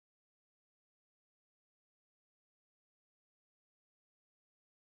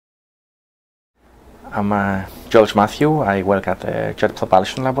I'm George Matheou. I work at the Jet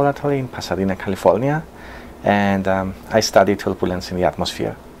Propulsion Laboratory in Pasadena, California, and I study turbulence in the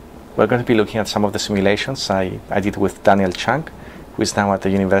atmosphere. We're going to be looking at some of the simulations I did with Daniel Chang, who is now at the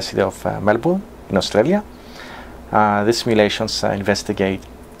University of Melbourne in Australia. These simulations investigate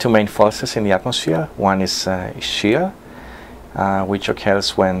two main forces in the atmosphere. One is shear, which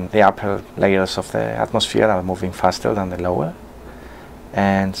occurs when the upper layers of the atmosphere are moving faster than the lower,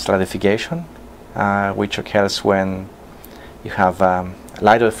 and stratification, which occurs when you have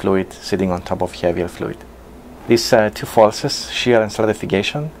lighter fluid sitting on top of heavier fluid. These two forces, shear and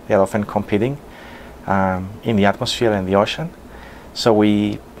stratification, they are often competing in the atmosphere and the ocean. So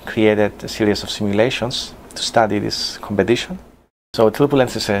we created a series of simulations to study this competition. So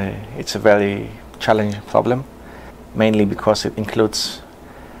turbulence is a very challenging problem, mainly because it includes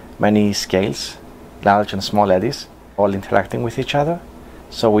many scales, large and small eddies, all interacting with each other.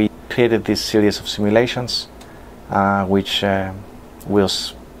 So we created this series of simulations, which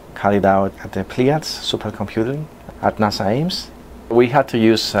was carried out at the Pleiades Supercomputer at NASA Ames. We had to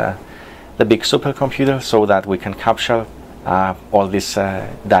use the big supercomputer so that we can capture all this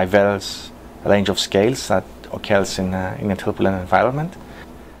diverse range of scales that occurs in a turbulent environment.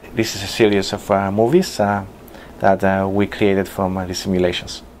 This is a series of movies that we created from the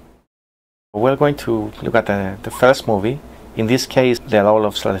simulations. We're going to look at the first movie. In this case, the role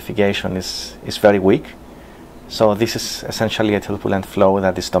of stratification is very weak. So this is essentially a turbulent flow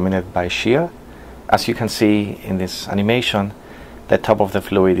that is dominated by shear. As you can see in this animation, the top of the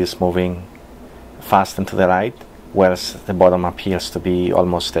fluid is moving fast and to the right, whereas the bottom appears to be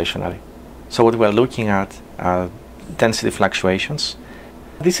almost stationary. So what we're looking at are density fluctuations.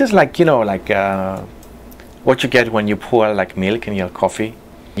 This is like, what you get when you pour like milk in your coffee.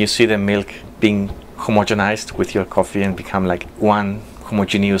 You see the milk being homogenized with your coffee and become like one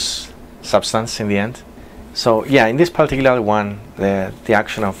homogeneous substance in the end. So yeah, in this particular one, the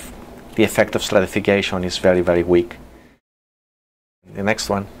action of the effect of stratification is very, very weak. The next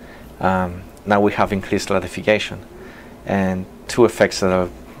one, now we have increased stratification, and two effects that are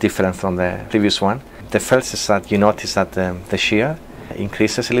different from the previous one. The first is that you notice that the shear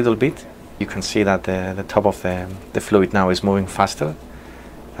increases a little bit. You can see that the top of the fluid now is moving faster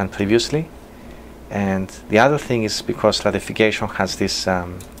than previously. And the other thing is because stratification has this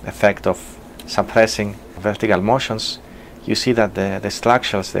effect of suppressing vertical motions, you see that the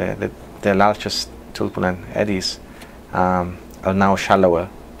structures, the largest turbulent eddies, are now shallower.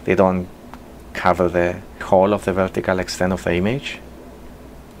 They don't cover the whole of the vertical extent of the image.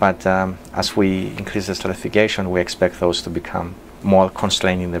 But as we increase the stratification, we expect those to become more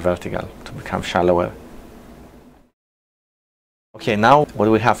constrained in the vertical, to become shallower. Okay, now what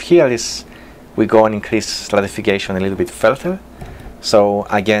we have here is we go and increase stratification a little bit further. So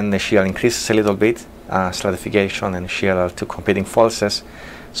again, the shear increases a little bit. Stratification and shear are two competing forces.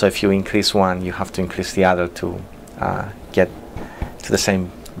 So if you increase one, you have to increase the other to get to the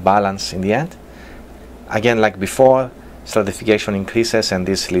same balance in the end. Again, like before, stratification increases and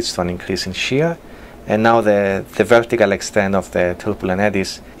this leads to an increase in shear. And now the vertical extent of the turbulent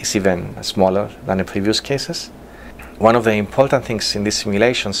eddies is even smaller than in previous cases. One of the important things in these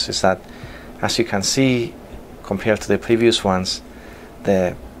simulations is that, as you can see, compared to the previous ones,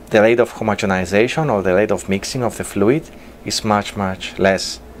 the rate of homogenization or the rate of mixing of the fluid is much, much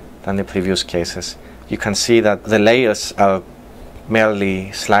less than the previous cases. You can see that the layers are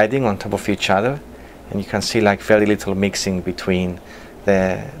merely sliding on top of each other, and you can see like very little mixing between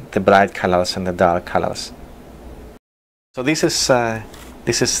the bright colors and the dark colors. So this is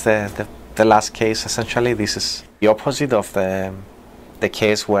the last case essentially. This is the opposite of the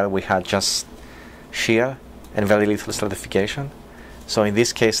case where we had just shear and very little stratification. So in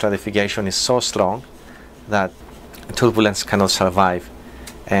this case, stratification is so strong that turbulence cannot survive.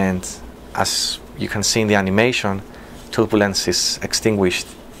 And as you can see in the animation, turbulence is extinguished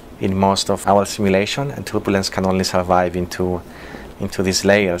in most of our simulation, and turbulence can only survive into these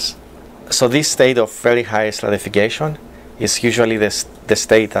layers. So this state of very high stratification is usually the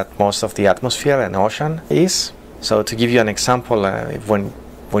state that most of the atmosphere and ocean is. So to give you an example,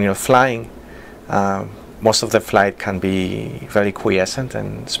 when you're flying, most of the flight can be very quiescent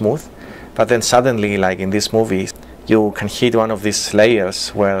and smooth, but then suddenly, like in this movie, you can hit one of these layers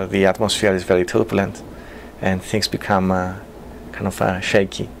where the atmosphere is very turbulent and things become kind of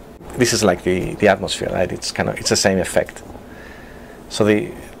shaky. This is like the atmosphere, right? It's the same effect. So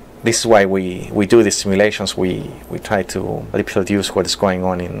this is why we do these simulations. We try to reproduce what is going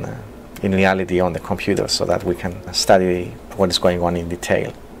on in reality on the computer so that we can study what is going on in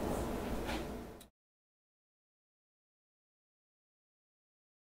detail.